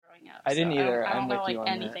I didn't either. I don't I'm know with you on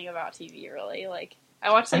anything about TV really. Like I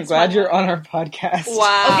watched. I'm glad you're on our podcast.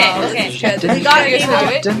 Wow. Okay. Good. We got it.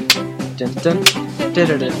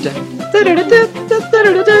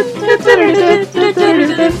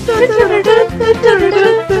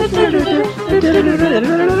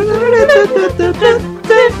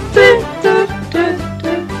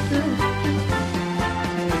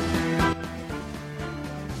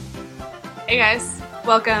 Hey guys,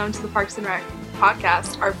 welcome to the Parks and Rec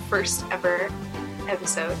podcast, our first ever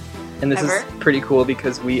episode. And this is pretty cool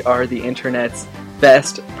because we are the internet's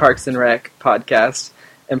best Parks and Rec podcast,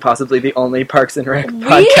 and possibly the only Parks and Rec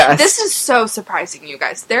podcast. This is so surprising, you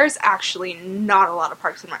guys. There's actually not a lot of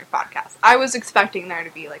Parks and Rec podcasts. I was expecting there to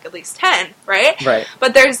be like at least 10, right? Right.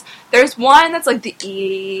 But there's one that's like the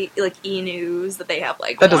E News that they have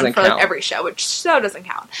like that one doesn't for count. like every show, which so doesn't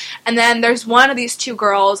count. And then there's one of these two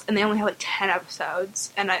girls, and they only have like 10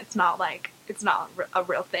 episodes, and it's not a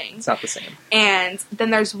real thing. It's not the same. And then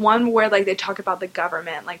there's one where like they talk about the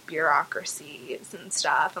government, like bureaucracies and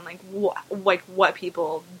stuff, and like what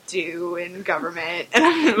people do in government, and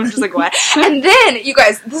I'm just like, what? And then you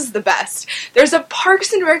guys, this is the best. There's a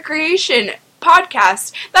Parks and Recreation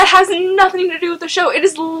podcast that has nothing to do with the show. It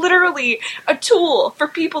is literally a tool for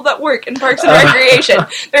people that work in Parks and Recreation.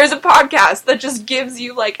 There's a podcast that just gives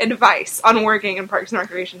you like advice on working in Parks and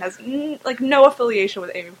Recreation. Has no affiliation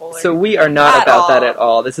with Amy Poehler. So we are not about that at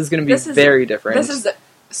all. This is going to be very different. This is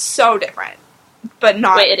so different, but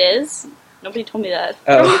not. Wait, it is? Nobody told me that.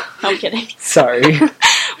 Oh. I'm kidding. Sorry.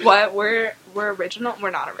 What? We're original? We're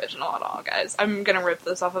not original at all, guys. I'm gonna rip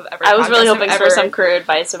this off of every I was really hoping I've for some career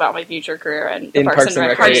advice about my future career in Parks and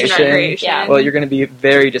Recreation. Yeah. Well, you're going to be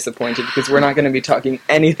very disappointed because we're not going to be talking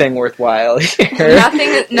anything worthwhile here.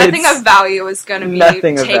 Nothing of value is going to be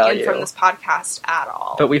taken from this podcast at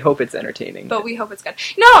all. But we hope it's entertaining. But we hope it's good.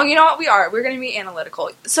 No, you know what? We are. We're going to be analytical.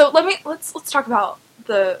 So let's talk about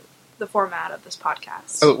the format of this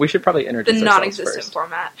podcast. Oh, we should probably introduce the ourselves non-existent first.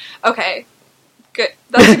 format. Okay. Good.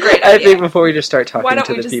 That's a great idea. I think before we just start talking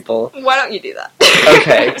to the people. Why don't you do that?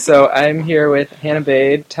 Okay, so I'm here with Hannah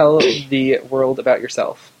Bade. Tell the world about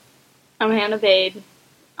yourself. I'm Hannah Bade.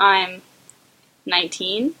 I'm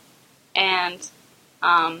 19, and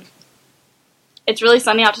it's really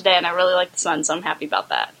sunny out today, and I really like the sun, so I'm happy about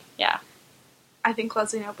that. Yeah. I think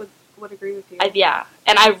Leslie Knope would agree with you. Yeah,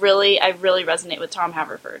 and I really resonate with Tom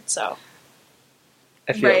Haverford, so...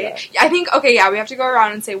 I feel that. I think, okay, yeah, we have to go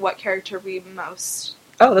around and say what character we most...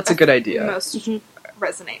 Oh, that's a good idea. Most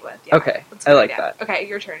resonate with. Yeah, okay, I like that. Okay,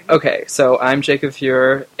 your turn. Okay, so I'm Jacob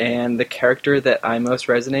Fuhrer, and the character that I most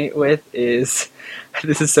resonate with is...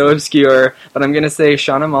 This is so obscure, but I'm going to say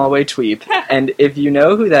Shauna Malwae-Tweep. And if you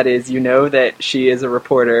know who that is, you know that she is a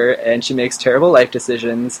reporter, and she makes terrible life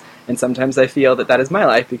decisions, and sometimes I feel that is my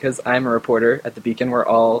life because I'm a reporter at the Beacon. We're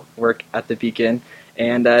all work at the Beacon.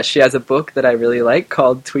 And she has a book that I really like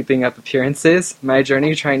called Tweeping Up Appearances, My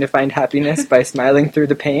Journey Trying to Find Happiness by Smiling Through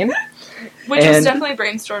the Pain. Which was definitely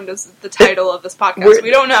brainstormed as the title of this podcast. We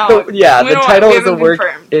don't know. The title is a work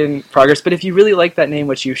in progress. But if you really like that name,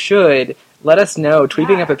 which you should, let us know.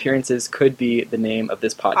 Tweeping Up Appearances could be the name of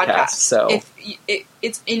this podcast. So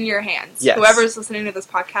it's in your hands. Yes. Whoever's listening to this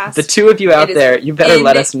podcast. The two of you out there, you better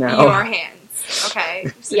let us know. In your hands. Okay.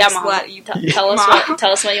 So yeah, Mom. Tell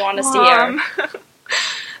us what you want us to hear.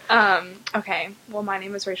 Okay. Well, my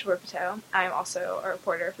name is Rachel Ripito. I'm also a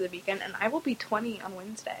reporter for the Beacon, and I will be 20 on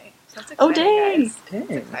Wednesday. So that's exciting. Oh, dang! Guys.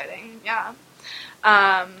 That's exciting. Yeah.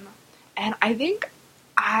 And I think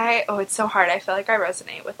it's so hard. I feel like I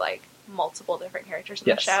resonate with like multiple different characters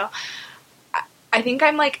in the show. I think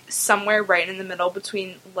I'm like somewhere right in the middle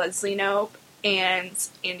between Leslie Knope and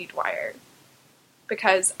Andy Dwyer,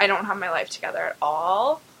 because I don't have my life together at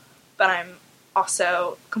all, but I'm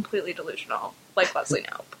also completely delusional, like Leslie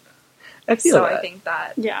Knope. I feel that.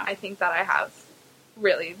 I think that I have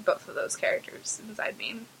really both of those characters inside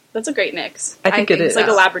me. That's a great mix. I think it is. It's like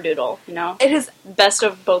a Labradoodle, you know? It is. Best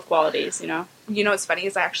of both qualities, you know? You know what's funny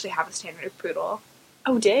is I actually have a standard poodle.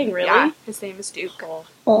 Oh, dang, really? Yeah, his name is Duke.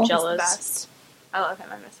 Oh, He's jealous. the best. I love him.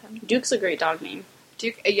 I miss him. Duke's a great dog name.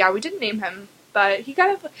 Duke, yeah, we didn't name him, but he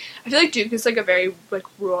kind of... I feel like Duke is like a very like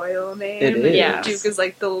royal name. It is. Yeah. Duke is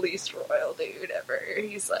like the least royal dude ever.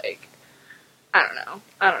 He's like... I don't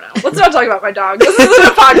know. Let's not talk about my dog. This isn't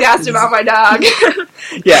a podcast about my dog.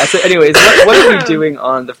 Yeah, so anyways, what are we doing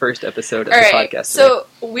on the first episode of the podcast today? So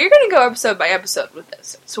we're going to go episode by episode with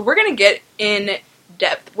this. So we're going to get in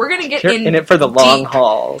depth. We're going to get in it for the long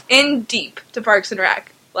haul. In deep to Parks and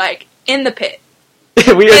Rec. Like, in the pit. We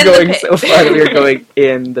are In the going pit. so far that we are going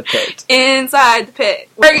in the pit. Inside the pit.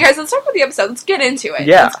 Alright, guys, let's talk about the episode. Let's get into it.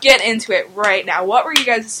 Yeah. Let's get into it right now. What were you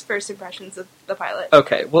guys' first impressions of the pilot?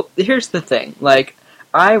 Okay, well, here's the thing. Like,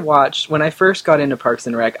 I watched, when I first got into Parks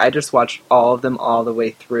and Rec, I just watched all of them all the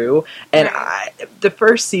way through. And the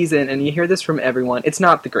first season, and you hear this from everyone, it's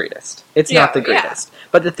not the greatest. It's not the greatest.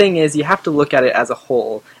 But the thing is, you have to look at it as a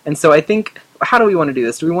whole. And so I think, how do we want to do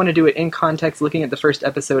this? Do we want to do it in context, looking at the first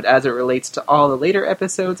episode as it relates to all the later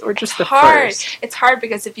episodes, or just the first? It's hard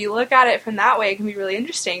because if you look at it from that way, it can be really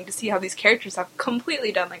interesting to see how these characters have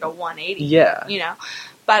completely done like a 180. Yeah. You know?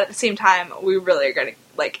 But at the same time, we really are going to,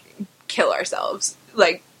 like, kill ourselves,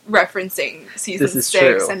 like, referencing season This is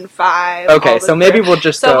 6 true. and 5. Okay, all so the maybe through. we'll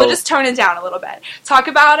just So go... we'll just tone it down a little bit. Talk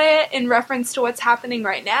about it in reference to what's happening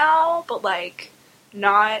right now, but, like,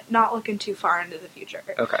 not looking too far into the future.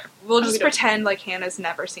 Okay. We'll just Okay. pretend like Hannah's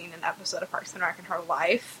never seen an episode of Parks and Rec in her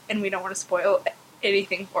life, and we don't want to spoil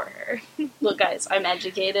anything for her. Look, guys, I'm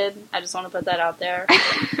educated. I just want to put that out there.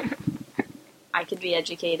 I could be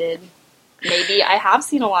educated. Maybe I have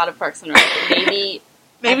seen a lot of Parks and Rec. Maybe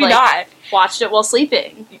Maybe I've, like, not. watched it while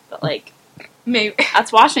sleeping. But, like, Maybe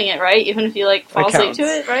that's watching it, right? Even if you, like, fall That asleep to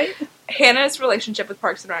counts. it, right? Hannah's relationship with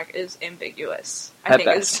Parks and Rec is ambiguous. I At think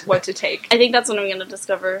is best. what to take. I think that's what I'm going to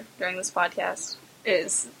discover during this podcast.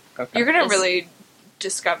 Is Okay. you're gonna Is- really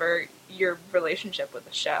discover your relationship with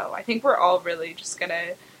the show. I think we're all really just gonna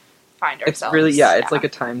find It's ourselves. really, it's like a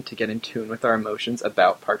time to get in tune with our emotions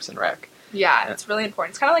about Parks and Rec. yeah, it's really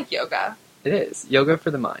important. It's kind of like yoga. It is. Yoga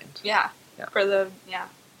for the mind. Yeah, Yeah.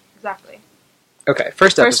 exactly. Okay,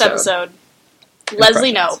 first Episode. Leslie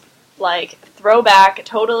Impressions. Knope. Like, throwback,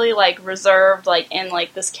 totally, like, reserved, like, in,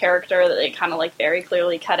 like, this character that they kind of, like, very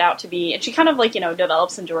clearly cut out to be. And she kind of, like, you know,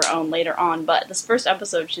 develops into her own later on. But this first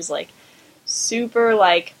episode, she's, like, super,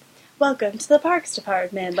 like, welcome to the Parks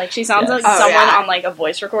Department. Like, she sounds Yes. like Oh, someone yeah. on, like, a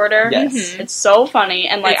voice recorder. Yes. Mhm. It's so funny.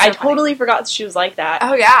 And, like, It's so I funny. totally forgot she was like that.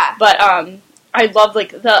 Oh yeah. But, I love, like,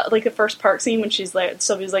 the first park scene when she's, like,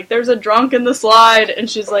 Sylvie's like, there's a drunk in the slide. And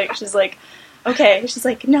she's like, okay. She's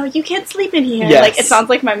like, no, you can't sleep in here. Yes. Like, it sounds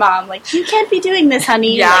like my mom. Like, you can't be doing this,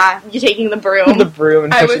 honey. Yeah. Like, you're taking the broom. the broom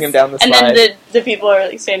and I pushing was- him down the and slide. then the people are,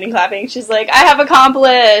 like, standing clapping. She's like, I have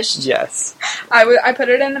accomplished. Yes. I put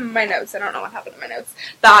it in my notes. I don't know what happened in my notes.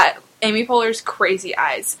 That Amy Poehler's crazy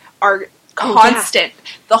eyes are Oh, yeah. constant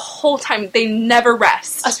the whole time. They never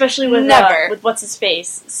rest. Especially with, Never. with what's his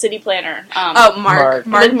face? City planner. Oh, Mark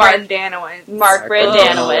With Mark. Brandanowitz. Mark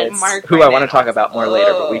Brandanowitz. Mark Who I want to talk Brandanowitz. about more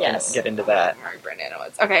later, but we Yes. can get into that. Mark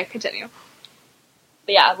Brandanowitz. Okay, continue.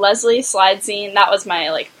 But yeah, Leslie slide scene, that was my,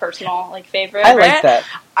 like, personal, like, favorite. I like that.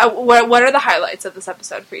 What are the highlights of this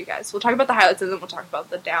episode for you guys? We'll talk about the highlights and then we'll talk about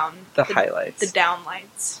the Highlights. the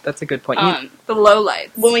downlights, That's a good point. the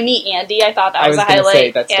lowlights. When we meet Andy, I thght that I was a was gonna say,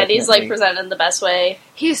 highlight. that's Andy's, definitely- like, presented in the best way.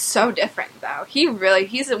 He's so different though. He's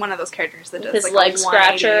one of those characters that does His like leg a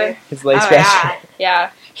scratcher. 180. His leg Oh, scratcher. Yeah.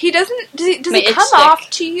 He doesn't. Does My he itch come stick. off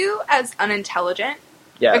to you as unintelligent?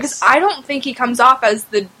 Yes. Because I don't think he comes off as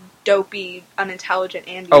the dopey, unintelligent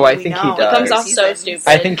Andy. Oh, I we think know he in does. other He comes off so seasons. stupid.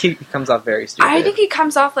 I think he comes off very stupid. I think he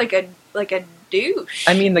comes off like a douche.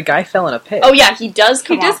 I mean, the guy fell in a pit. Oh yeah, he does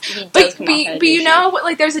come He does- off. He does But, come but, off. but you know,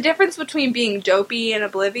 like, there's a difference between being dopey and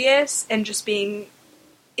oblivious and just being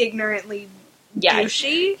ignorantly yeah,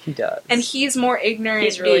 douchey. He does. And he's more ignorant.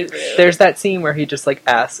 he's really douche. rude. There's that scene where he just, like,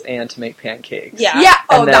 asks Anne to make pancakes. Yeah. Yeah.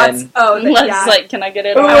 Oh, And that's then- Let's yeah. like, can I get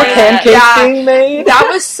it? Ooh, on are that? pancakes Yeah. being made? that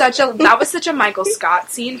was such a Michael Scott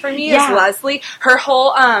scene for me. Yeah. As Leslie, her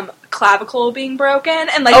whole clavicle being broken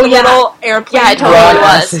and like Oh, the yeah. little airplane. Yeah, it totally Ron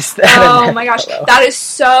was. asks that Oh and my gosh, hello. that is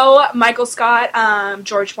so Michael Scott,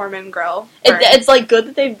 George Foreman grill. It's like good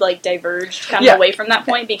that they've like diverged kind of Yeah. away from that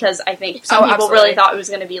point because I think some Oh, people absolutely. really thought it was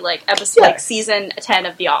going to be like episode like Yes. season 10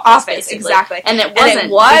 of The Office, Office, basically. exactly. And it And wasn't it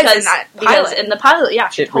was in because, that because pilot. in the pilot, yeah,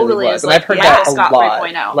 she It totally really was. is And like I've heard Michael that a Scott lot.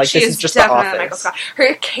 3.0. Like, she this is is just the definitely Office. Michael Scott.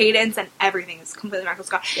 Her cadence and everything is completely Michael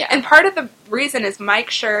Scott. Yeah. And part of the reason is Mike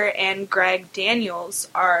Schur and Greg Daniels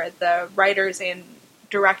are the writers and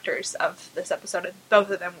directors of this episode. And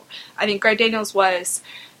both of them, I think Greg Daniels was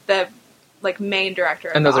the main director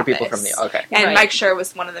of And The those are people Office. from the... Okay. And Right. Mike Schur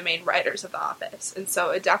was one of the main writers of The Office. And so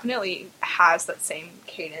it definitely has that same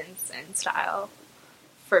cadence and style.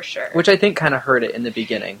 For sure. Which I think kind of hurt it in the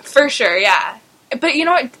beginning. For sure, yeah. But you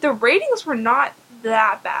know what? The ratings were not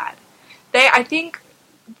that bad. I think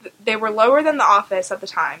they were lower than The Office at the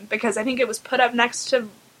time because I think it was put up next to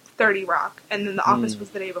 30 Rock, and then The Office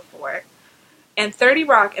was the day before. And 30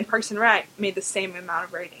 Rock and Parks and Rec made the same amount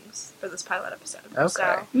of ratings for this pilot episode. Okay.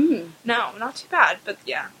 So, Hmm. no, not too bad. But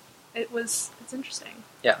yeah, it's interesting.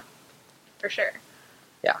 Yeah. For sure.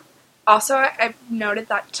 Yeah. Also, I've noted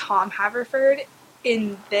that Tom Haverford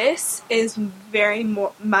in this is very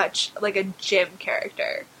much like a Jim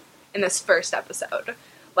character in this first episode.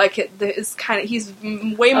 Like, he's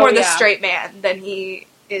way more the straight man than he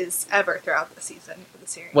is ever throughout the season of the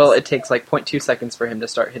series. Well, it takes like 0.2 seconds for him to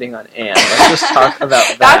start hitting on Anne. Let's just talk about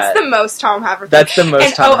that. That's the most Tom Haverford. That's the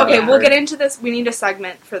most Tom Haverford. Okay, we'll get into this. We need a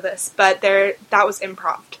segment for this, but that was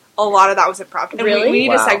improv. A lot of that was improv. And really? we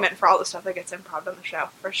need a segment for all the stuff that gets improv on the show,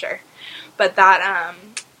 for sure. But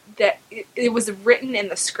it was written in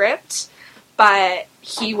the script, but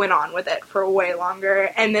he went on with it for way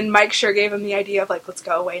longer. And then Mike sure gave him the idea of, like, let's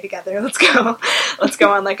go away together. Let's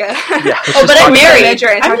go on, like, a... Yeah, oh, but I'm married.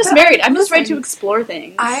 I'm just married. I'm just ready to explore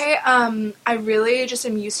things. I really just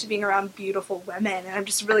am used to being around beautiful women, and I'm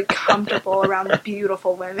just really comfortable around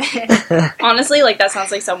beautiful women. Honestly, like, that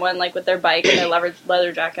sounds like someone, like, with their bike and their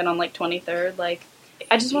leather jacket on, like, 23rd. Like,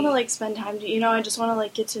 I just want to, like, spend time I just want to,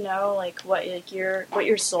 like, get to know, like, what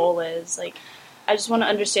your soul is. Like, I just want to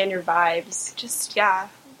understand your vibes. Just, yeah.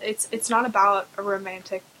 It's not about a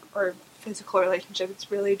romantic or physical relationship.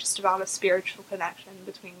 It's really just about a spiritual connection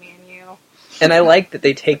between me and you. And I like that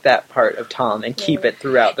they take that part of Tom and keep it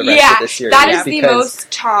throughout the rest of the series. That is the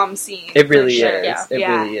most Tom scene. It really sure. is. Yeah. It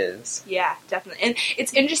really is. Yeah, definitely. And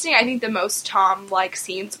it's interesting, I think the most Tom-like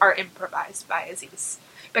scenes are improvised by Aziz.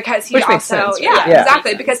 Because he Which also... makes sense, right? Yeah, Yeah.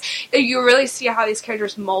 exactly. Because you really see how these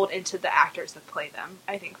characters mold into the actors that play them,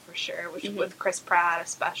 I think, for sure. Which with Chris Pratt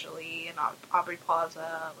especially, and Aubrey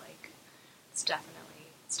Plaza, like, it's definitely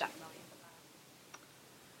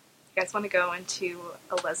You guys want to go into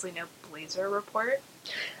a Leslie Knope blazer report?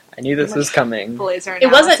 I knew this was coming. Blazer It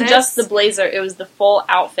analysis. wasn't just the blazer; it was the full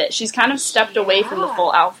outfit. She's kind of stepped away from the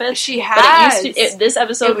full outfit. She has. But this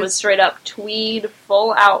episode was straight up tweed,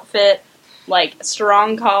 full outfit, like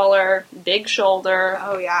strong collar, big shoulder.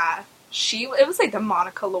 Oh yeah. It was like the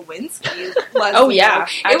Monica Lewinsky. Oh yeah,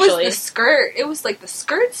 It was the skirt. It was like the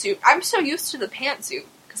skirt suit. I'm so used to the pantsuit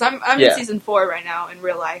because I'm in season 4 right now in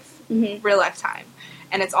real life, real life time,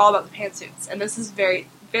 and it's all about the pantsuits. And this is very,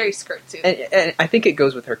 very skirt suit. And I think it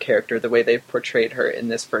goes with her character, the way they've portrayed her in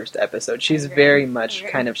this first episode. She's very much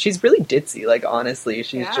she's really ditzy. Like, honestly,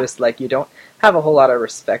 she's just like, you don't have a whole lot of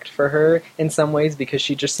respect for her in some ways because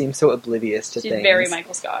she just seems so oblivious to things. She's very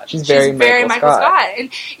Michael Scott. She's very Michael Scott.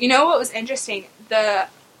 And you know what was interesting? The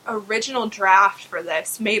original draft for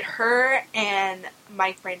this made her and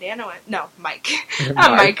Mike Brandanowitz. No, Mike.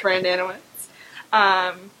 Not Mike Brandanowitz.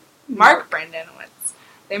 Mark Brandanowitz.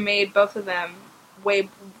 They made both of them way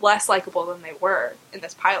less likable than they were in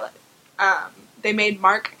this pilot. They made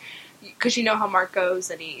Mark, because you know how Mark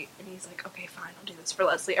goes and he's like, okay, fine, I'll do this for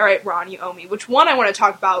Leslie. All right, Ron, you owe me. Which one I want to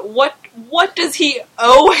talk about? What does he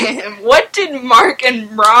owe him? What did Mark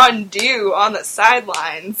and Ron do on the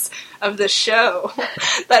sidelines of the show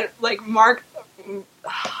that, like, Mark...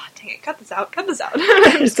 dang it, cut this out.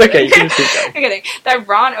 It's okay, you can keep going. I'm kidding. That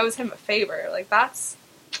Ron owes him a favor. Like, that's...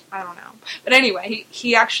 I don't know. But anyway,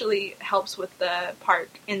 he actually helps with the part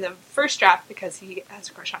in the first draft because he has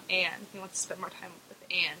a crush on Anne. He wants to spend more time with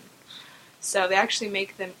Anne. So they actually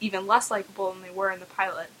make them even less likable than they were in the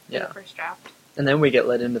pilot in the first draft. And then we get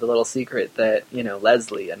let into the little secret that,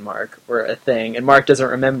 Leslie and Mark were a thing, and Mark doesn't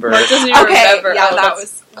remember. Mark doesn't even remember. Yeah, that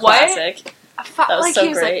was classic. That was like, so he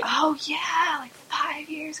was great. like, oh yeah, like 5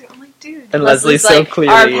 years ago. I'm like, dude. And Leslie's so like,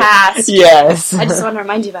 clearly... our past. Yes. I just want to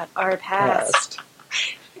remind you about our past.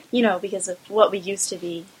 Because of what we used to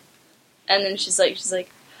be. And then she's like,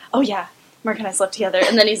 oh yeah, Mark and I slept together.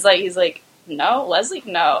 And then he's like, no, Leslie,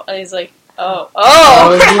 no. And he's like, oh,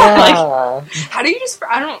 yeah. How do you just?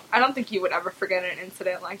 I don't think you would ever forget an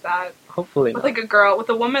incident like that. Hopefully with not. with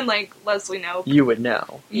a woman like Leslie Knope. You would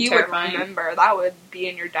know. You would remember. That would be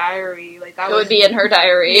in your diary. Like that. It would be in her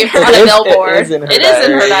diary on It a billboard. It is in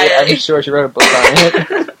her diary. I'm sure she wrote a book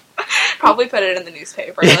on it. Probably put it in the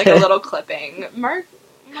newspaper, like a little clipping. Mark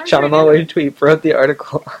Shauna Malwae tweet wrote the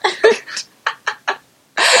article.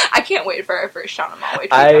 I can't wait for our first Shauna Malwae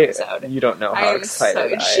tweet episode. You don't know how excited I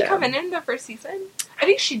am. Is she coming in the first season? I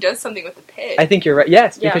think she does something with the pig. I think you're right.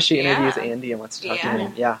 Yes, because she interviews Andy and wants to talk to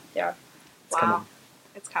him. Yeah. It's coming.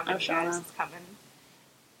 It's coming, guys. It's coming.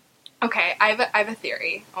 Okay, I have a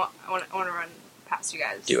theory. I want to run past you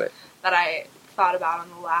guys. Do it. That I thought about on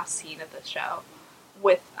the last scene of the show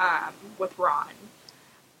with Ron.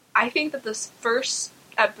 I think that this first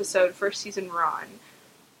season Ron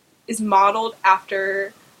is modeled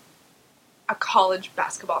after a college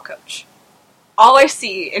basketball coach. All I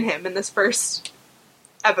see in him in this first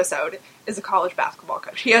episode is a college basketball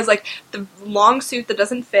coach. He has like the long suit that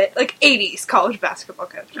doesn't fit, like 80s college basketball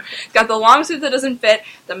coach. He's got the long suit that doesn't fit,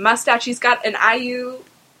 the mustache. He's got an IU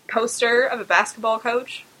poster of a basketball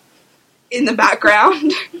coach. in the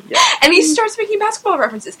background. Yeah. And he starts making basketball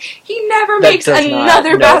references. He never That makes does not-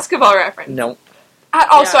 another no. basketball reference. No. At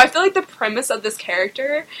all. So Yeah. I feel like the premise of this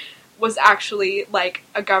character was actually like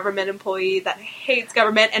a government employee that hates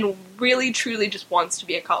government and really truly just wants to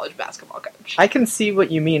be a college basketball coach. I can see what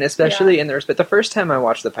you mean, especially in the but the first time I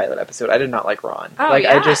watched the pilot episode, I did not like Ron. Oh, like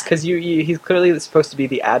I yeah. just because he's clearly supposed to be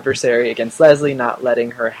the adversary against Leslie, not letting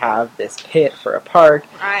her have this pit for a park,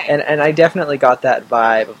 Right. and I definitely got that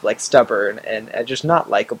vibe of like stubborn and just not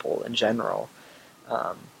likable in general.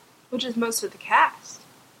 Which is most of the cast.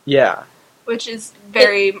 Yeah, Which is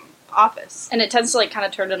very Office. And it tends to like kind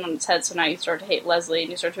of turn it on its head, so now you start to hate Leslie and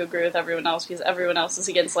you start to agree with everyone else because everyone else is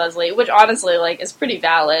against Leslie, which honestly like is pretty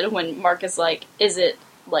valid when Mark is like, is it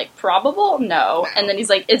like probable? No. And then he's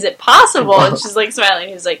like, is it possible? And she's like smiling.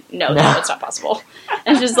 He's like, no, it's not possible.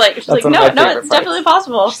 And she's like, That's one no, of my favorite it's parts. definitely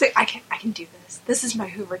possible. She's like, I can do this. This is my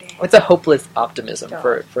Hoover Dam. it's a hopeless optimism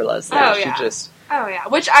for Leslie. Oh, She yeah. just Oh yeah,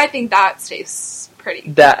 which I think that stays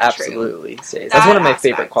pretty. that true. absolutely stays. That That's one of my aspect,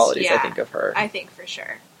 favorite qualities I yeah. think of her. I think for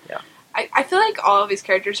sure. Yeah. I feel like all of these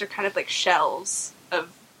characters are kind of like shells of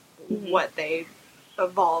Mhm. what they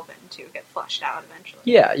evolve into, get flushed out eventually.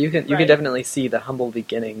 Yeah, you can Right. definitely see the humble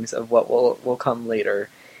beginnings of what will come later.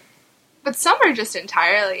 But some are just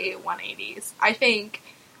entirely 180s. I think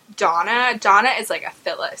Donna is like a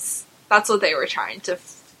Phyllis. That's what they were trying to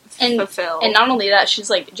fulfill. And not only that, she's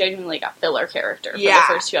like genuinely like a filler character for Yeah.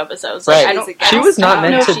 the first 2 episodes. Right. Like, I don't. She was not I don't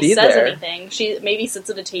meant know to if she be says there. anything. She maybe sits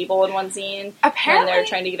at a table in one scene when apparently they're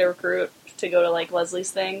trying to get a recruit to go to like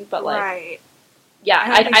Leslie's thing. But like, right. yeah, I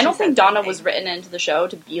don't think I don't she think said Donna anything. was written into the show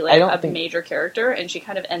to be I like don't a think- major character, and she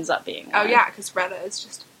kind of ends up being. Oh one. yeah, because Retta is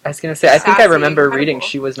just I was gonna say, I think I Sassy, remember incredible. reading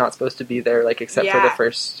she was not supposed to be there, like except for Yeah. the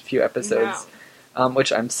first few episodes, no.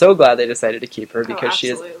 which I'm so glad they decided to keep her Oh, because she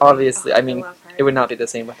is absolutely. obviously. Oh, I mean, love her. it would not be the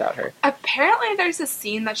same without her. Apparently, there's a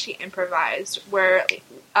scene that she improvised where,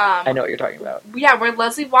 I know what you're talking about. yeah, where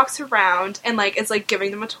Leslie walks around and like is like giving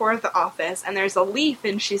them a tour of the office, and there's a leaf,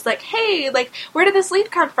 and she's like, "Hey, like, where did this leaf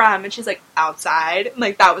come from?" And she's like, "Outside."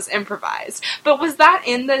 Like that was improvised. But was that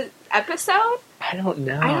in the episode? I don't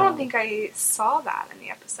know. I don't think I saw that in the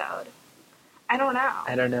episode. I don't know.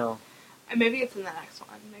 I don't know. And maybe it's in the next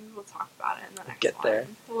one. Maybe we'll talk about it in the next get one. there.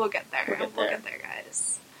 We'll get there. We'll We'll get get there,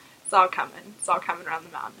 guys. It's all coming. It's all coming around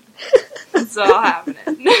the mountain. It's all happening.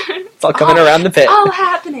 It's all coming around the pit. All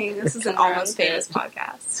happening. This is an Coming around almost the pit. famous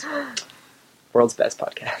podcast. World's best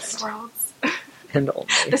podcast. Worlds. And only.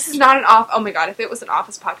 This is not an off. Oh my god! If it was an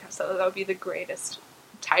Office podcast, though, that would be the greatest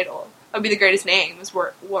title. That would be the greatest name. Is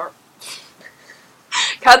War.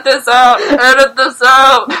 Cut this out. Edit this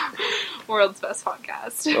out. World's best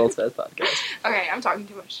podcast. World's best podcast. Okay, I'm talking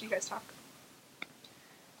too much. You guys talk.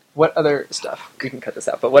 What other stuff? We can cut this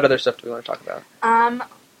out, but what other stuff do we want to talk about?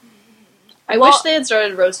 I Well- wish they had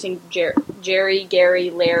started roasting Jerry, Gary,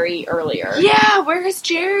 Larry earlier. Yeah, where is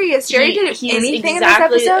Jerry? Is Jerry did He's anything exactly,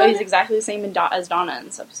 in this episode? He's exactly the same as Donna in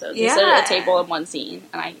this episode. He Yeah. sat at a table in one scene,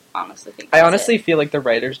 and I honestly think I that's honestly it. feel like the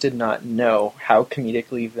writers did not know how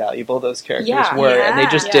comedically valuable those characters Yeah. were, and they Yeah.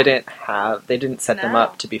 just Yeah. didn't set them No.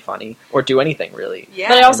 up to be funny or do anything really. Yeah.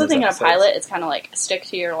 But I also in think in a those episodes. pilot, it's kind of like stick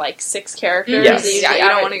to your like 6 characters. Yes. You Yeah, usually you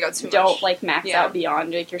don't are- wanna go too much. Don't like max Yeah. out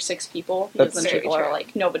beyond like your 6 people because That's then very people true. are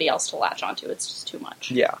like nobody else to latch onto. It's just too much.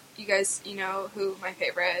 Yeah. You guys, you know who my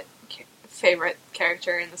favorite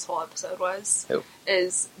character in this whole episode was? Who?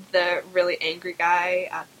 Is the really angry guy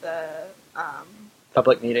at the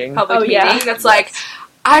Public meeting. public Oh, meeting yeah. that's like,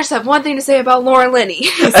 I just have one thing to say about Lauren Linney.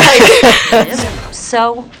 It's like,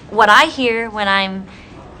 So, what I hear when I'm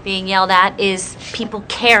being yelled at is people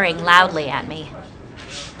caring loudly at me.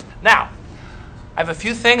 Now, I have a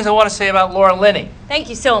few things I want to say about Laura Linney. Thank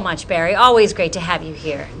you so much, Barry. Always great to have you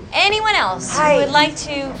here. Anyone else who would like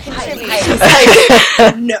to contribute? it's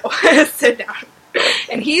like no, sit down.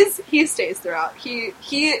 And he stays throughout. He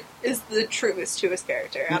is the truest to his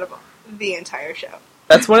character out of the entire show.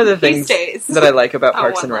 That's one of the He things stays. that I like about On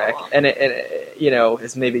Parks one and Rec, level. and it you know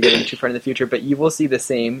is maybe getting too far in the future, but you will see the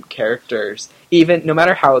same characters, even no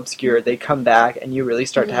matter how obscure, they come back, and you really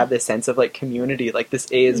start to have this sense of like community. Like this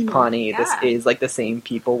is Pawnee, this Yeah. is like the same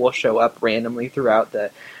people will show up randomly throughout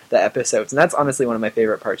the episodes, and that's honestly one of my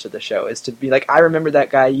favorite parts of the show is to be like, I remember that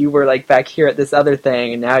guy. You were like back here at this other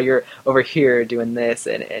thing, and now you're over here doing this,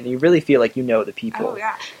 and you really feel like you know the people. Oh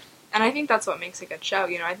yeah. And I think that's what makes a good show.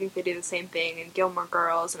 You know, I think they do the same thing in Gilmore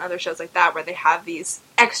Girls and other shows like that, where they have these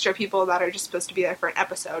extra people that are just supposed to be there for an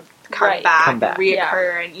episode come Right. back, Come back.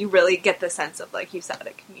 reoccur, and you really get the sense of, like you said,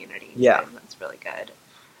 a community. Yeah. So that's really good.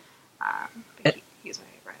 And- He's my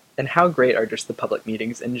favorite. And how great are just the public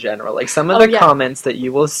meetings in general? Like some of Oh, the yeah. comments that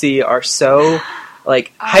you will see are so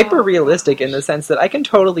like hyper realistic in the sense that I can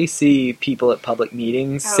totally see people at public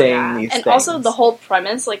meetings saying these and things. also the whole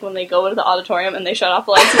premise, like when they go into the auditorium and they shut off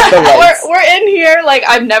the lights, like, The lights. We're in here. Like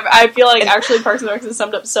I feel like actually Parks and Rec is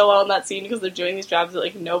summed up so well in that scene because they're doing these jobs that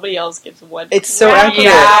like nobody else gives one. It's so accurate,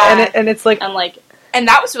 Yeah. and it's like and like And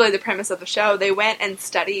that was really the premise of the show. They went and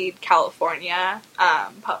studied California,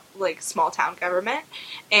 like small town government,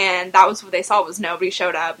 and that was what they saw was nobody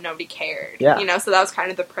showed up, nobody cared. Yeah. You know, so that was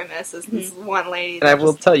kind of the premise. Is this one lady? And I that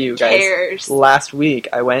will just tell you guys, cares. last week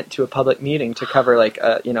I went to a public meeting to cover like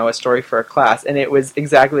a story for a class, and it was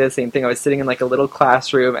exactly the same thing. I was sitting in like a little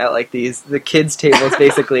classroom at like the kids' tables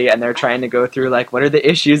basically, and they're trying to go through like what are the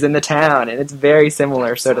issues in the town, and it's very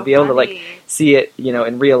similar. So to be able to like funny. see it,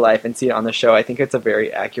 in real life and see it on the show, I think it's a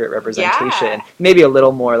very accurate representation. Yeah. Maybe a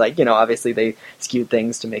little more like obviously they skewed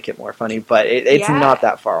things to make it more funny, but it's Yeah. not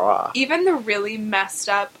that far off. Even the really messed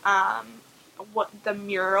up, the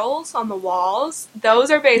murals on the walls,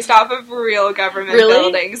 those are based off of real government Really?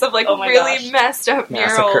 buildings of like Oh my really gosh. messed up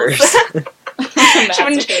Massacres. murals.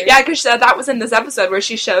 Massacres. Yeah, because that was in this episode where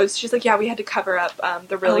she's like, yeah, we had to cover up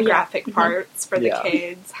the really Oh, yeah. graphic Mhm. parts for the Yeah.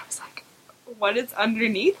 kids. I was like, what is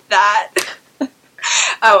underneath that?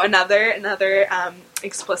 Oh, another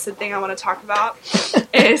explicit thing I want to talk about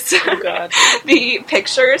is Oh god. the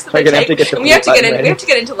pictures that We're they gonna have take. to get the And we have to bleep get button in. We ready. have to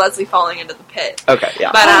get into Leslie falling into the pit. Okay,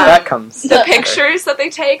 yeah, But, that comes. The pictures that they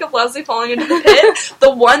take of Leslie falling into the pit,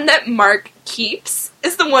 the one that Mark keeps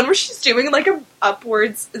is the one where she's doing like a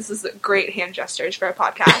upwards. This is a great hand gestures for a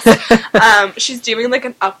podcast. She's doing like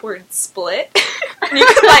an upward split. And you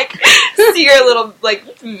can like see her little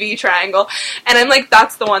like V triangle, and I'm like,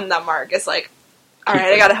 that's the one that Mark is like, all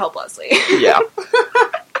right, I gotta help Leslie. Yeah.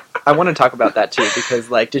 I want to talk about that too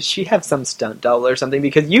because, like, did she have some stunt double or something?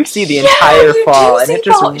 Because you see the entire you do fall and see it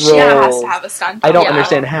just fall. rolls. She has to have a stunt I don't double.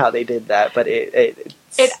 understand how they did that, but it's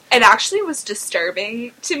It actually was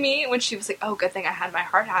disturbing to me when she was like, "Oh, good thing I had my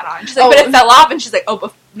hard hat on." She's like, Oh. "But it fell off," and she's like,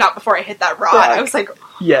 "Oh, not before I hit that rod." Fuck. I was like,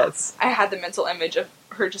 yes, I had the mental image of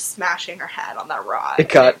her just smashing her head on that rod. it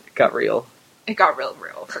got real. It got real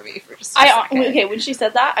for me for just. A I second. okay, when she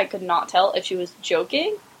said that, I could not tell if she was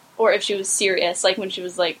joking or if she was serious. Like when she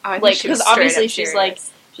was like, Oh, I think like she was because obviously straight up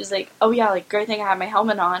she's like, oh yeah, like great thing I had my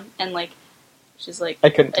helmet on, and like she's like,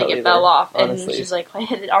 I couldn't tell like it either, fell off, honestly. and she's like, I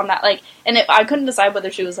hit it on that, like, and I couldn't decide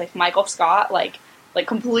whether she was like Michael Scott, like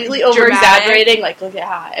completely over exaggerating, like look at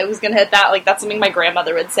how it was gonna hit that, like that's something my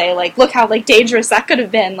grandmother would say, like look how like dangerous that could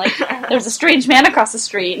have been, like there's a strange man across the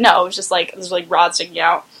street. No, it was just like there's like rods sticking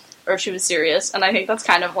out. Or if she was serious, and I think that's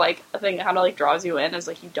kind of like a thing that kind of like draws you in, is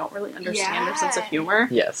like you don't really understand her sense of humor.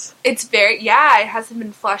 Yes, It's it hasn't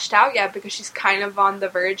been fleshed out yet because she's kind of on the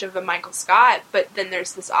verge of a Michael Scott, but then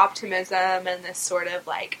there's this optimism and this sort of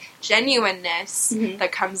like genuineness Mhm.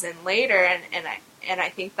 that comes in later, and I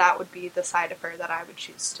think that would be the side of her that I would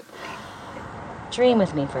choose to believe. Dream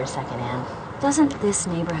with me for a second, Anne. Doesn't this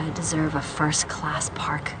neighborhood deserve a first-class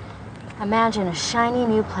park? Imagine a shiny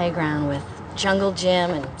new playground with jungle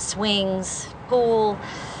gym and swings, pool,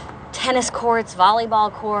 tennis courts,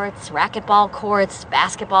 volleyball courts, racquetball courts,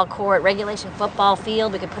 basketball court, regulation football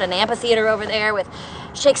field. We could put an amphitheater over there with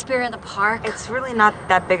Shakespeare in the park. It's really not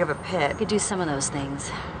that big of a pit. We could do some of those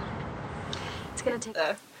things. It's gonna take...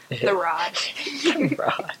 The rod.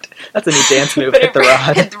 rod. That's a new dance move. But Hit the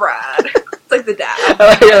rod. Hit the rod. It's like the dab.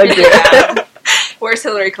 I like that. Where's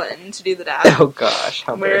Hillary Clinton to do the dab? Oh gosh,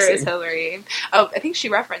 how Where is embarrassing. Hillary? Oh, I think she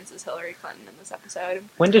references Hillary Clinton in this episode.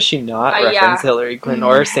 When does she not Yeah. reference Hillary Clinton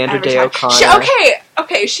or Sandra Every Day time. O'Connor?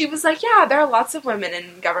 Okay. She was like, yeah, there are lots of women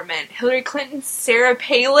in government. Hillary Clinton, Sarah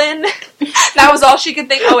Palin. That was all she could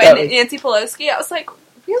think. Oh, and Nancy Pelosi. I was like,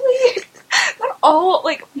 really? Not all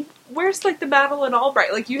like. Where's like the Madeleine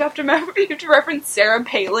Albright? Like you have to reference Sarah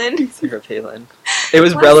Palin. Sarah Palin. It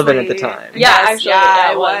was relevant at the time. Yeah, actually,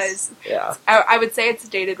 yeah, it was. Yeah. I would say it's a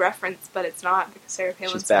dated reference, but it's not because Sarah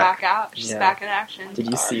Palin's She's back. out. She's Yeah. back in action. Did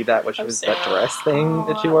you see that? Which was that Sarah. dress thing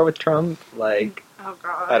that she wore with Trump? Like, Oh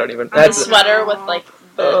god. I don't even. The That's sweater with like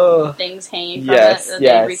the Oh. things hanging from Yes, it that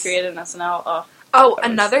yes. they recreated in SNL. Oh, Oh, That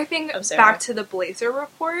was another thing, of Sarah. back to the Blazer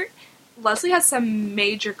report. Leslie has some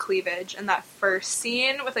major cleavage in that first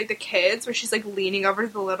scene with like the kids where she's like leaning over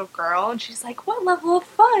to the little girl and she's like, what level of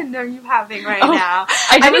fun are you having right Oh, now?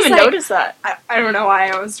 I didn't was even like- notice that. I don't know why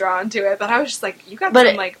I was drawn to it, but I was just like, you got But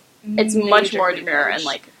some it- like It's major much more demure cleavage. in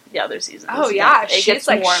like the other seasons. Oh yeah, it she's gets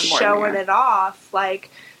like more and more showing demure. it off.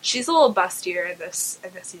 Like she's a little bustier in this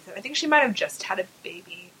season. I think she might have just had a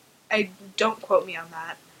baby. Don't quote me on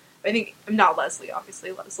that. I think not Leslie.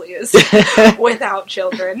 Obviously, Leslie is without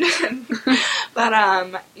children.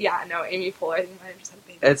 But yeah, no, Amy Poehler I think might have just had a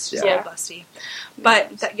baby. It's She's yeah. a little busty.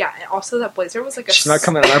 But, and also that blazer was like a... She's not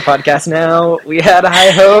coming on our podcast now. We had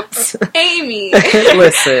high hopes. Amy!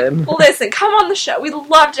 Listen. Listen, come on the show. We'd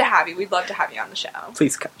love to have you. We'd love to have you on the show.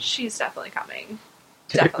 Please come. She's definitely coming.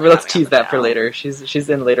 Let's coming on tease the that for show. later. She's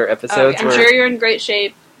in later episodes. yeah. I'm sure you're in great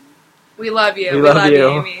shape. We love you. We love you.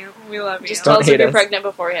 Amy. We love you. Just Don't tell us if hate you're us. pregnant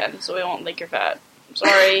beforehand, so we won't think you're fat.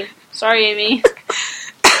 Sorry. Sorry, Amy.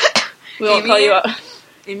 We won't call you out.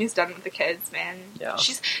 Amy's done with the kids, man. Yeah.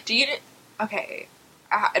 Okay.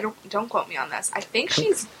 I don't quote me on this. I think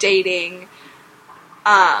she's dating,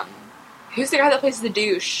 who's the guy that plays the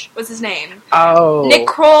douche? What's his name? Oh. Nick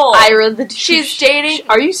Kroll. Ira the She's dating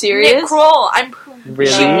Are you serious? Nick Kroll.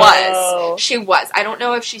 Really? She No. was. She was. I don't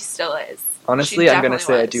know if she still is. Honestly, She I'm gonna definitely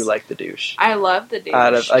say I was. do like the douche. I love the douche.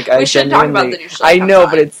 I we should talk about genuinely- the douche. I know,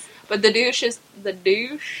 but it's But the douche is the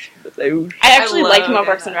douche. the douche. I actually I like him love on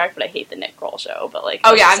Parks it. and Rec, but I hate the Nick Kroll show. But like,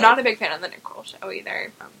 Oh yeah, that's I'm not like- a big fan of the Nick Kroll show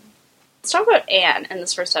either. Let's talk about Anne in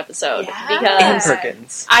this first episode Yeah. Anne because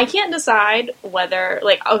Perkins. I can't decide whether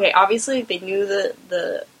obviously they knew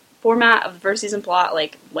the format of the first season plot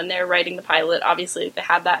like when they were writing the pilot. Obviously they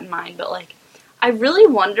had that in mind, but like I really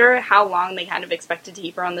wonder how long they kind of expected to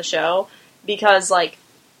keep her on the show because like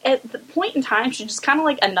at the point in time she's just kind of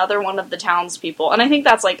like another one of the townspeople, and I think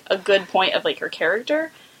that's like a good point of like her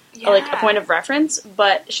character. Like a point of reference,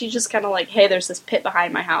 but she's just kind of like, hey, there's this pit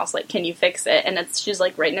behind my house, like, can you fix it? And she's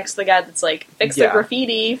like right next to the guy that's like, fix the Yeah.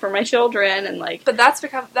 graffiti for my children, and like, But that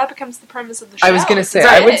becomes the premise of the show. I was gonna say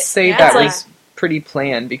Right. I would say Yeah. that It's was pretty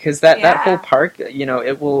planned because that Yeah. whole park, you know,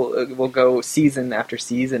 it will go season after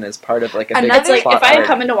season as part of like a big it's like plot if I had arc.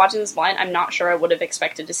 come into watching this blind, I'm not sure I would have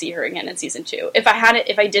expected to see her again in season 2. If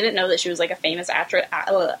I didn't know that she was like a famous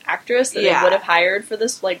actress that Yeah. they would have hired for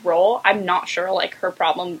this like role, I'm not sure like her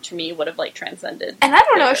problem to me would have like transcended. And I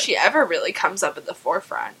don't know her. if she ever really comes up at the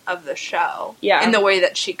forefront of the show. Yeah. In the way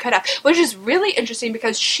that she could have. Which is really interesting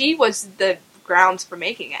because she was the grounds for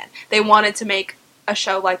making it. They wanted to make a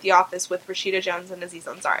show like The Office with Rashida Jones and Aziz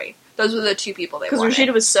Ansari. Those were the two people they Because wanted.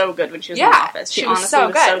 Rashida was so good when she was in the Yeah, office. she She was honestly so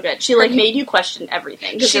was good. so good. She like made you question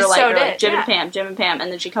everything because She you're so like did, Jim yeah. and Pam,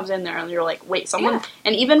 and then she comes in there and you're like, wait, someone. Yeah.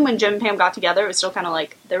 And even when Jim and Pam got together, it was still kind of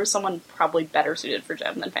like there was someone probably better suited for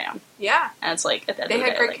Jim than Pam. Yeah. And it's like at the end They of the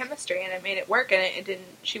had day, great like, chemistry and it made it work and it didn't,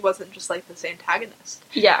 she wasn't just like this antagonist.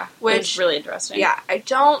 yeah, it Which- was really interesting. Yeah, I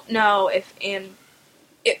don't know if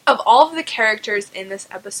of all of the characters in this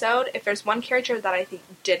episode, if there's one character that I think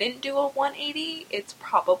didn't do a 180, it's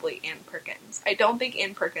probably Ann Perkins. I don't think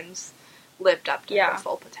Ann Perkins lived up to Yeah. her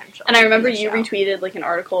full potential. And I remember in the you show. retweeted like an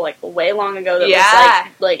article like way long ago that Yeah.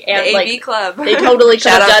 was like The and AV like Club. they totally could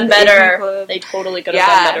Shout have out done to the AV better. Club. They totally could have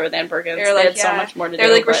Yeah. done better with Ann Perkins. They're They like, had so much more to They're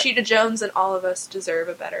do. like but- Rashida Jones and all of us deserve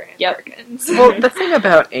a better Ann Yep. Perkins. Well, the thing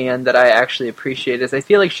about Anne that I actually appreciate is I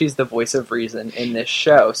feel like she's the voice of reason in this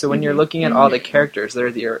show. So when you're looking at all the characters, they're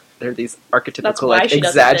these archetypical, why like she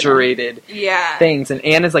doesn't fit in. exaggerated Yeah. things, and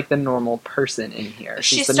Anne is like the normal person in here.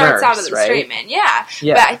 She She's the starts nurse, out as a right? straight man, yeah.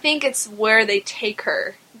 Yeah. But I think it's where they take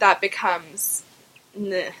her that becomes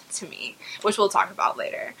to me, which we'll talk about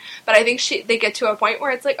later. But I think they get to a point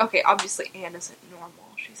where it's like, okay, obviously Anne isn't normal.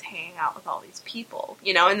 She's hanging out with all these people,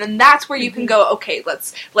 you know, and then that's where you can go, okay,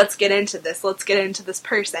 let's get into this. Let's get into this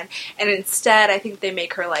person. And instead, I think they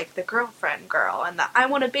make her like the girlfriend girl and the I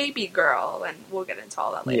want a baby girl, and we'll get into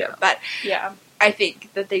all that later. Yeah. But yeah. I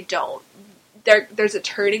think that they don't. There's a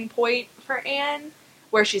turning point for Anne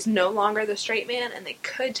where she's no longer the straight man, and they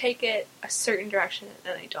could take it a certain direction,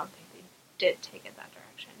 and I don't think they did take it that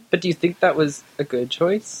direction. But do you think that was a good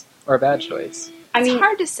choice or a bad choice? I mean, it's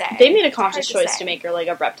hard to say. They made a It's hard conscious to choice say. to make her like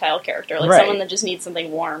a reptile character, like Right. someone that just needs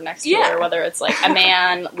something warm next to Yeah. her, whether it's like a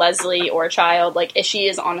man, Leslie, or a child. Like, if she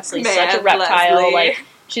is honestly Man, such a reptile. Leslie. Like,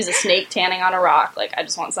 she's a snake tanning on a rock. Like, I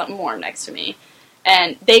just want something warm next to me.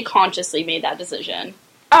 And they consciously made that decision.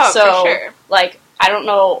 Oh, So, for sure. like, I don't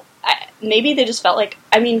know. Maybe they just felt like,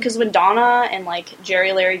 I mean, because when Donna and like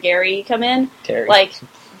Jerry, Larry, Gary come in, Terry. like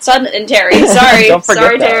Son and Terry, sorry, Don't forget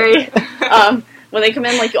sorry, that. Terry. When they come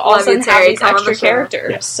in, like you all of a Love you, sudden have Terry. these Come on extra the show.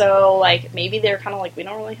 characters. Yeah. So like maybe they're kind of like we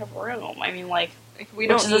don't really have room. I mean, like We which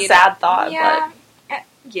don't is need a sad thought. Yeah.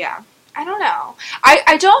 Yeah. I don't know.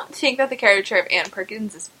 I don't think that the character of Ann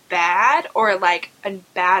Perkins is bad or like a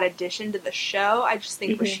bad addition to the show. I just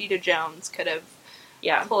think Mhm. Rashida Jones could have But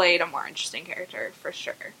yeah, played a more interesting character for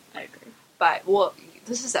sure. I agree. But well,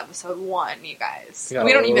 this is episode 1, you guys. We got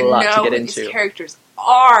We don't a even lot to know get who these into. characters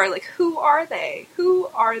are. Like, who are they? Who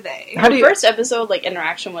are they? How do The you- first episode, like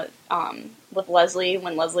interaction with Leslie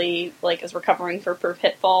when Leslie like is recovering from her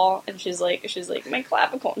pitfall and she's like my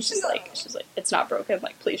clavicle and she's like it's not broken,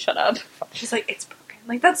 like please shut up. She's like, it's broken.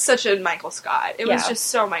 Like, that's such a Michael Scott. It was just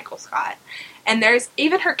so Michael Scott. And there's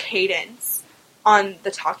even her cadence on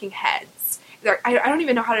the talking heads. I don't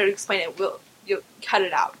even know how to explain it. You'll cut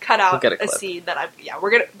it out. Cut out a scene that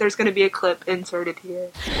there's gonna be a clip inserted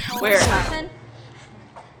here. Where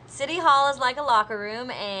City Hall is like a locker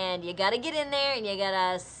room, and you gotta get in there, and you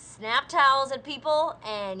gotta snap towels at people,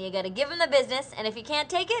 and you gotta give them the business, and if you can't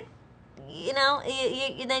take it, you know,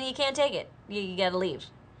 then you can't take it. You gotta leave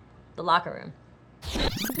the locker room.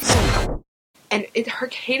 And her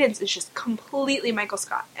cadence is just completely Michael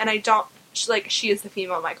Scott, and she is the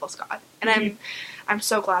female Michael Scott, and I'm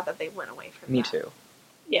so glad that they went away from that. Me too.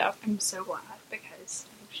 Yeah. I'm so glad, because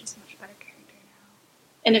I think she's a much better character now.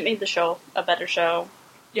 And it made the show a better show.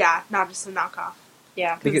 Yeah, not just a knockoff.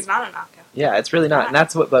 Yeah. Because it's not a knockoff. Yeah, it's really not. And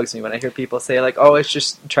that's what bugs me when I hear people say, like, oh, it's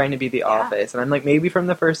just trying to be The Office. And I'm like, maybe from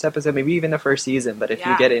the first episode, maybe even the first season, but if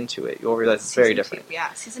you get into it, you'll realize it's very different.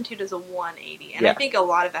 Season 2 does a 180. And I think a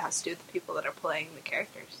lot of it has to do with the people that are playing the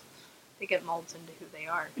characters. They get molded into who they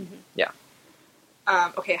are. Mm-hmm. Yeah.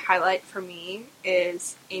 Okay, highlight for me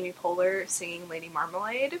is Amy Poehler singing Lady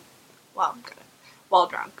Marmalade while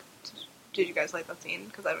drunk. Did you guys like that scene?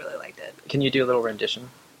 Because I really liked it. Can you do a little rendition?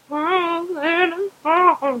 No,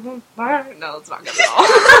 it's not good at all.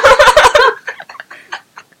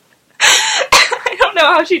 I don't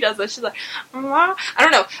know how she does this. She's like, I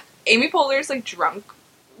don't know. Amy Poehler's like drunk,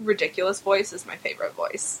 ridiculous voice is my favorite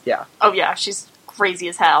voice. Yeah. Oh yeah, she's crazy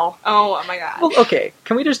as hell. Oh my god. Well, okay.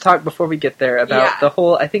 Can we just talk before we get there about the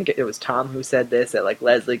whole? I think it was Tom who said this, that like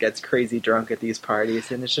Leslie gets crazy drunk at these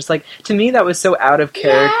parties, and it's just like, to me that was so out of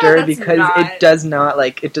character because it does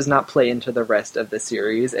not play into the rest of the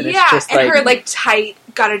series, and it's just and like her like tight,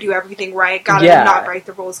 gotta do everything right, gotta not break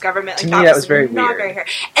the rules, government. Like, to me that was very weird. Very her.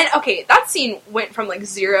 And okay, that scene went from like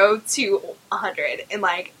 0 to 100 in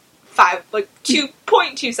like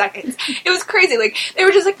 2.2 seconds. It was crazy. Like, they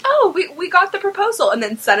were just like, oh, we got the proposal. And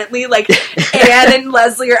then suddenly, like, Anne and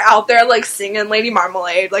Leslie are out there, like, singing Lady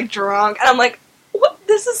Marmalade, like, drunk. And I'm like, what?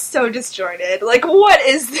 This is so disjointed. Like, what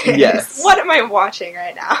is this? Yes. What am I watching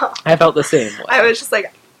right now? I felt the same way. I was just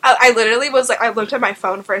like, I literally was like, I looked at my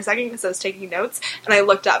phone for a second because I was taking notes, and I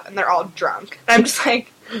looked up, and they're all drunk. And I'm just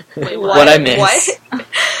like, wait, what I missed? What?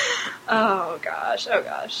 Oh, gosh.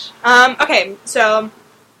 Okay, so we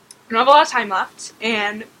don't have a lot of time left,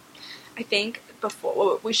 and I think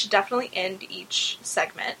we should definitely end each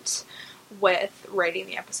segment with rating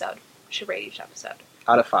the episode. We should rate each episode.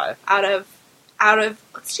 Out of 5. Out of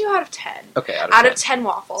let's do out of 10. Okay, out of 10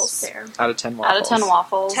 waffles. Fair. Out of 10 waffles. Out of 10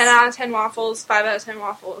 waffles. 10 out of 10 waffles, 5 out of 10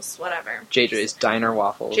 waffles, whatever. JJ's Diner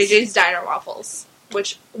Waffles. JJ's Diner Waffles,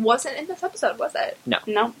 which wasn't in this episode, was it? No,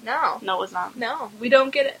 it was not. No, we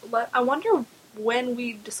don't get it. I wonder when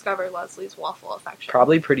we discover Leslie's waffle affection.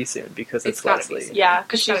 Probably pretty soon, because it's Leslie. Yeah,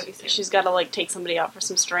 because she's got to like take somebody out for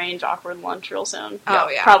some strange, awkward lunch real soon. Oh,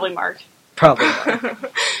 yeah. Probably Mark. Probably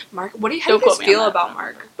not. Mark, how do you guys feel about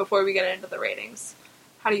Mark before we get into the ratings?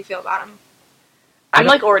 How do you feel about him? I'm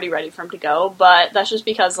like already ready for him to go, but that's just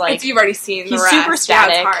because like you've already seen the he's rest. super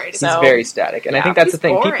static. Yeah, it's hard. He's very static, and I think that's the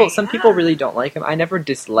thing. Boring, Some people really don't like him. I never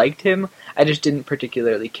disliked him. I just didn't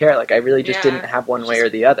particularly care. Like, I really just didn't have one way or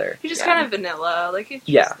the other. He's just kind of vanilla. Like, he's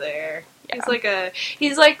just there. Yeah.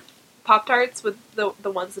 He's like Pop-Tarts with the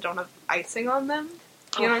ones that don't have icing on them.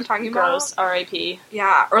 You know what I'm talking gross. about? R.I.P.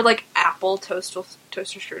 Yeah, or like apple toaster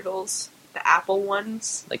strudels. The apple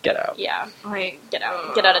ones. Like, get out. Yeah. Like, get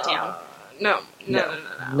out. Get out of town. No.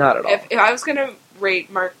 Not at all. If I was gonna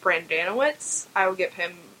rate Mark Brandanowitz, I would give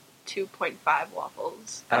him 2.5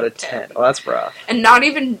 waffles out of 10. Oh, that's rough. And not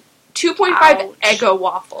even 2.5 Eggo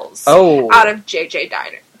waffles. Oh. Out of JJ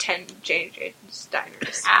Diner. 10 JJ's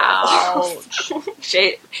Diners. Ouch.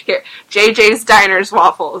 JJ's Diners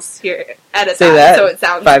waffles. Here, edit Say that so it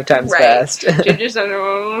sounds 5 times right. fast. JJ's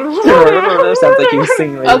Diners. Sounds like you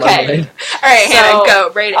sing really Okay. Alright, so, Hannah,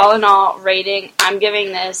 go. Rate it. All in all, rating, I'm giving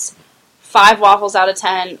this 5 waffles out of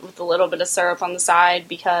 10 with a little bit of syrup on the side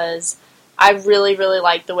because I really, really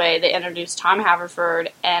liked the way they introduced Tom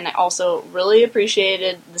Haverford, and I also really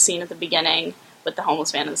appreciated the scene at the beginning with the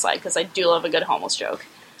homeless man inside because I do love a good homeless joke.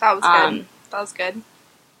 That was good. That was good.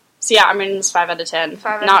 So yeah, I'm rating this 5 out of 10. 5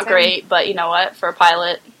 out of Not 10. great, but you know what? For a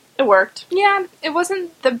pilot, it worked. Yeah, it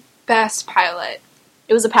wasn't the best pilot.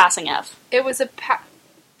 It was a passing F. It was a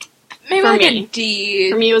maybe For like me. a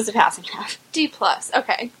D. For me, it was a passing F. D+.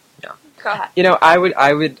 Okay. Yeah. Go ahead. You know,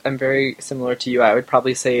 I'm very similar to you. I would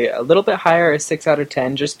probably say a little bit higher, a 6 out of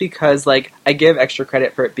 10, just because, like, I give extra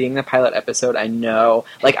credit for it being the pilot episode. I know.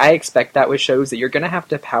 Like, I expect that with shows that you're going to have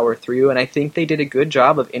to power through, and I think they did a good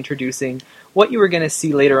job of introducing what you were going to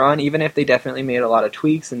see later on, even if they definitely made a lot of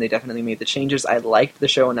tweaks and they definitely made the changes. I liked the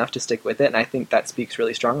show enough to stick with it, and I think that speaks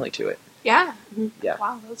really strongly to it. Yeah. Yeah.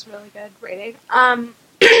 Wow, that was really good rating. I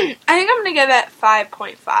think I'm gonna give it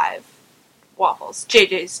 5.5 waffles.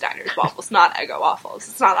 JJ's Diners waffles, not Eggo waffles.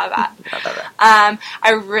 It's not that bad. Not that bad.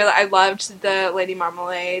 I loved the Lady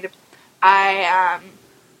Marmalade.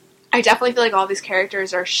 I definitely feel like all these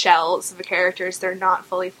characters are shells of the characters. They're not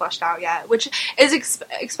fully fleshed out yet, which is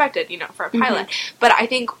expected, for a pilot. But I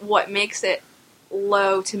think what makes it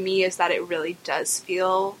low to me is that it really does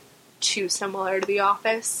feel too similar to The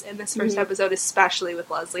Office in this first episode, especially with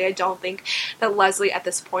Leslie. I don't think that Leslie at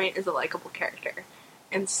this point is a likable character.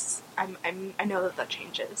 And I know that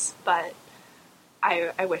changes, but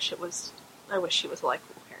I wish she was a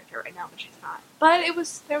likable character right now, but she's not. But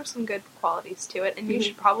there were some good qualities to it, and you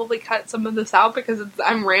should probably cut some of this out because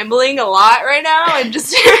I'm rambling a lot right now, and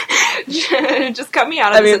just cut me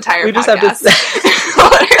out of this entire we podcast. Just have to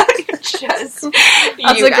Literally, just That's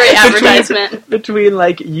a great advertisement. Between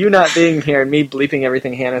you not being here and me bleeping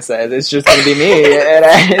everything Hannah says, it's just going to be me. And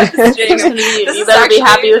You better be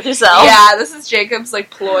happy with yourself. Yeah, this is Jacob's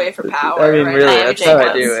ploy for power. I mean, right really, now. that's how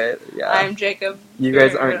I do it. Yeah. I'm Jacob. You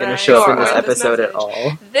guys aren't going to show up in this episode at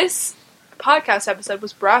all. This podcast episode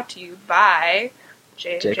was brought to you by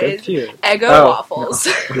Jacob JJ's Pure. Eggo Waffles.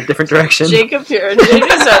 No. Different direction. Jacob Pure, JJ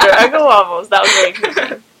Sutter, Eggo Waffles. That was really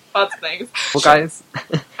confusing. Lots of things. Well, guys.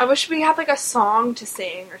 I wish we had a song to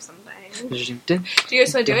sing or something. Do you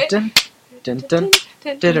guys want to do it?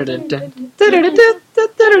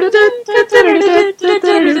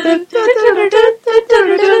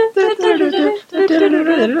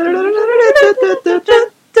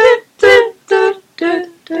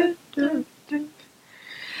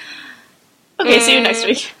 Okay, see you next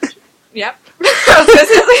week. Yep. I was going to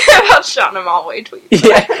say something about Shauna Malway tweets.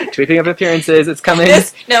 Yeah, tweeping up appearances. It's coming.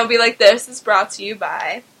 It'll be like this is brought to you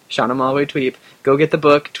by Shauna Malway Tweep. Go get the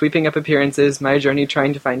book, Tweeping Up Appearances, My Journey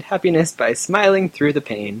Trying to Find Happiness by Smiling Through the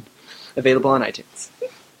Pain. Available on iTunes.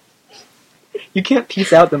 You can't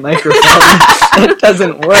piece out the microphone. It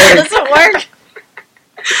doesn't work. It doesn't work.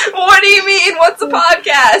 What do you mean? What's a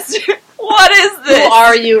podcast? What is this? Who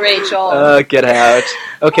are you, Rachel? Get out.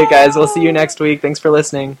 Okay, guys, we'll see you next week. Thanks for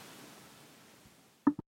listening.